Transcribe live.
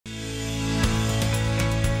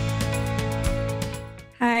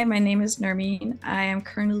Hi, my name is Nermeen. I am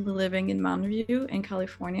currently living in Mountain View in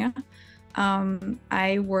California.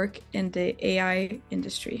 I work in the AI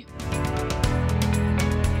industry.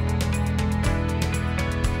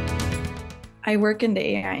 I work in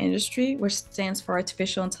the AI industry, which stands for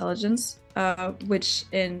artificial intelligence, which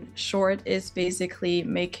in short is basically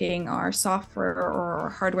making our software or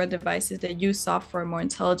hardware devices that use software more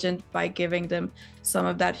intelligent by giving them some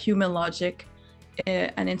of that human logic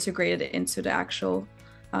and integrated it into the actual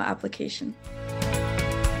application.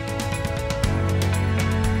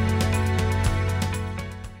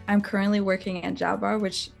 I'm currently working at Jabra,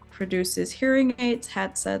 which produces hearing aids,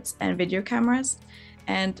 headsets, and video cameras.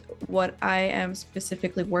 And what I am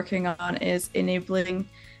specifically working on is enabling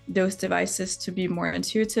those devices to be more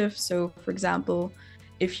intuitive. So, for example,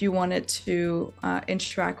 if you wanted to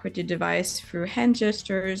interact with your device through hand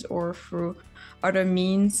gestures or through other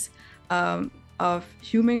means of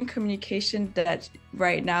human communication that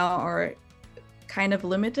right now are kind of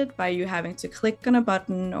limited by you having to click on a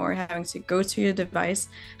button or having to go to your device,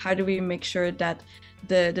 how do we make sure that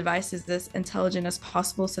the device is as intelligent as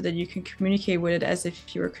possible so that you can communicate with it as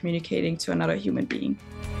if you were communicating to another human being?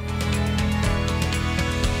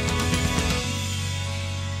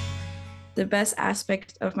 The best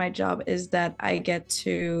aspect of my job is that I get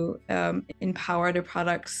to empower the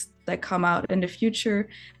products that come out in the future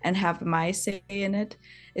and have my say in it,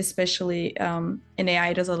 especially in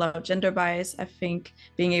AI. There's a lot of gender bias. I think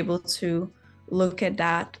being able to look at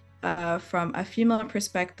that from a female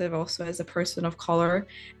perspective, also as a person of color,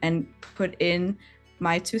 and put in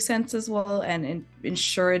my 2 cents as well, and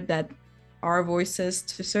ensure that our voices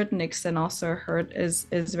to a certain extent also are heard is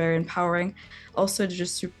very empowering. Also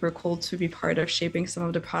just super cool to be part of shaping some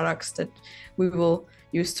of the products that we will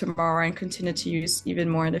use tomorrow and continue to use even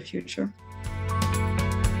more in the future.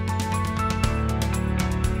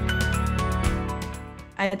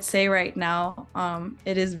 I'd say right now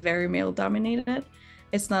it is very male dominated.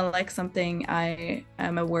 It's not like something I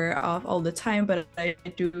am aware of all the time, but I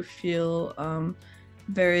do feel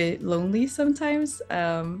very lonely sometimes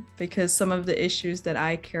because some of the issues that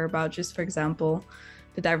I care about, just for example,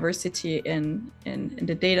 the diversity in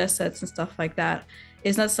the data sets and stuff like that,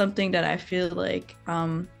 is not something that I feel like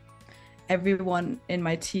everyone in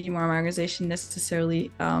my team or my organization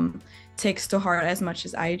necessarily takes to heart as much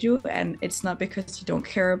as I do. And it's not because you don't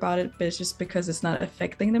care about it, but it's just because it's not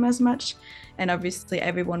affecting them as much. And obviously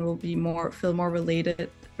everyone will be feel more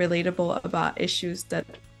relatable about issues that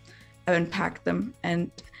impact them.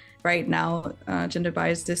 And right now, gender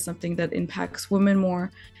bias is something that impacts women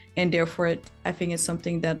more, and therefore, I think it's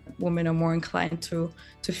something that women are more inclined to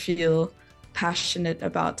feel passionate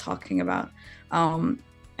about talking about.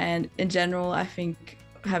 And in general, I think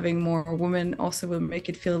having more women also will make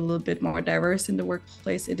it feel a little bit more diverse in the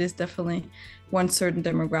workplace. It is definitely one certain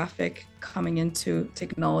demographic coming into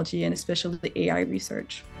technology and especially the AI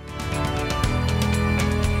research.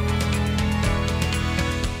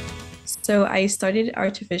 So I studied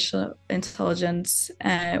artificial intelligence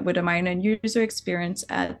with a minor in user experience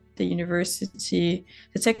at the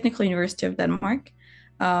Technical University of Denmark,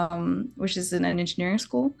 which is in an engineering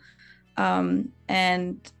school.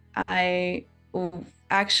 And I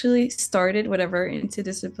actually started whatever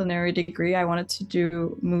interdisciplinary degree. I wanted to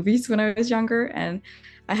do movies when I was younger, and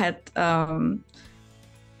I had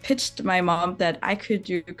pitched my mom that I could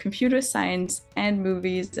do computer science and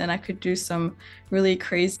movies, and I could do some really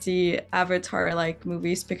crazy Avatar-like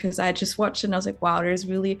movies because I just watched it and I was like, wow, there's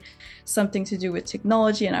really something to do with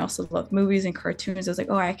technology. And I also love movies and cartoons. I was like,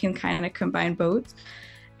 oh, I can kind of combine both.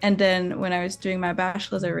 And then when I was doing my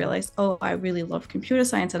bachelor's, I realized, oh, I really love computer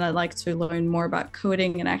science and I'd like to learn more about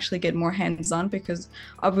coding and actually get more hands-on because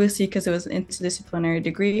obviously, because it was an interdisciplinary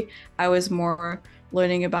degree, I was more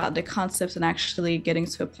learning about the concepts and actually getting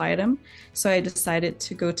to apply them. So I decided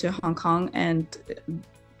to go to Hong Kong and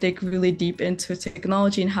dig really deep into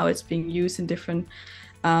technology and how it's being used in different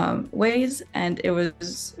ways. And it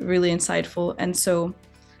was really insightful. And so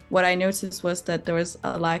what I noticed was that there was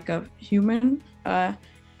a lack of human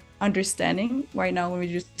understanding right now when we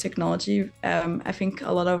use technology. I think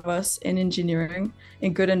a lot of us in engineering,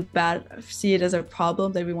 in good and bad, see it as a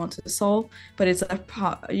problem that we want to solve, but it's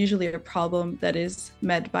usually a problem that is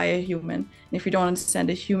met by a human. And if we don't understand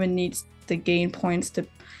the human needs to gain points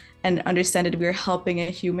and understand that we're helping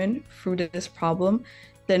a human through this problem,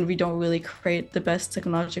 then we don't really create the best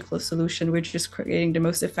technological solution. We're just creating the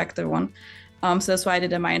most effective one. So that's why I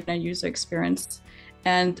did a minor user experience.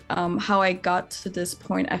 And how I got to this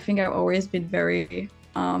point, I think I've always been very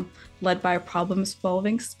led by a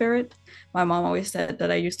problem-solving spirit. My mom always said that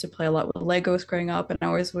I used to play a lot with Legos growing up, and I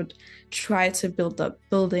always would try to build up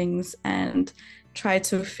buildings and try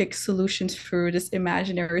to fix solutions through this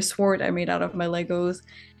imaginary sword I made out of my Legos.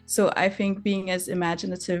 So I think being as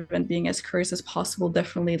imaginative and being as curious as possible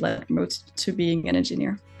definitely led me to being an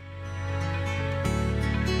engineer.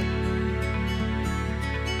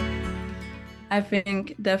 I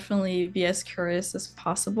think definitely be as curious as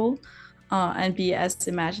possible, and be as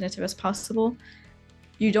imaginative as possible.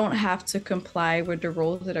 You don't have to comply with the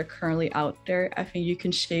roles that are currently out there. I think you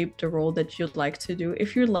can shape the role that you'd like to do.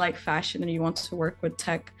 If you like fashion and you want to work with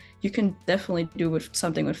tech, you can definitely do with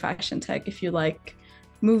something with fashion tech. If you like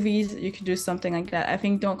movies, you could do something like that. I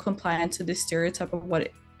think don't comply into the stereotype of what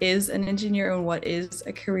is an engineer and what is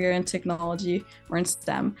a career in technology or in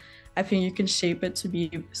STEM. I think you can shape it to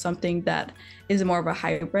be something that is more of a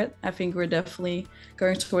hybrid. I think we're definitely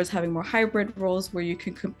going towards having more hybrid roles where you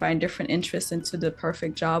can combine different interests into the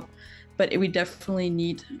perfect job. But we definitely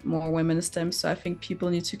need more women in STEM. So I think people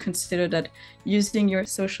need to consider that using your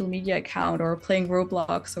social media account or playing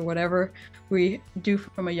Roblox or whatever we do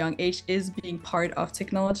from a young age is being part of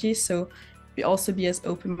technology. So we also be as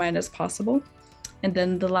open-minded as possible. And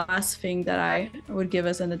then the last thing that I would give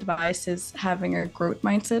as an advice is having a growth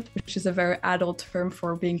mindset, which is a very adult term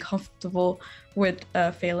for being comfortable with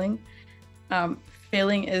failing.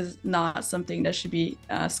 Failing is not something that should be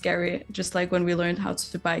scary. Just like when we learned how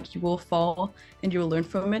to bike, you will fall and you will learn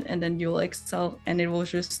from it, and then you'll excel, and it will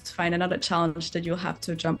just find another challenge that you'll have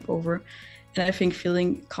to jump over. And I think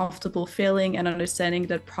feeling comfortable failing and understanding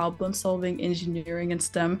that problem solving, engineering, and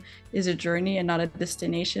STEM is a journey and not a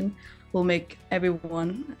destination will make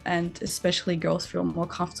everyone, and especially girls, feel more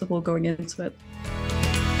comfortable going into it.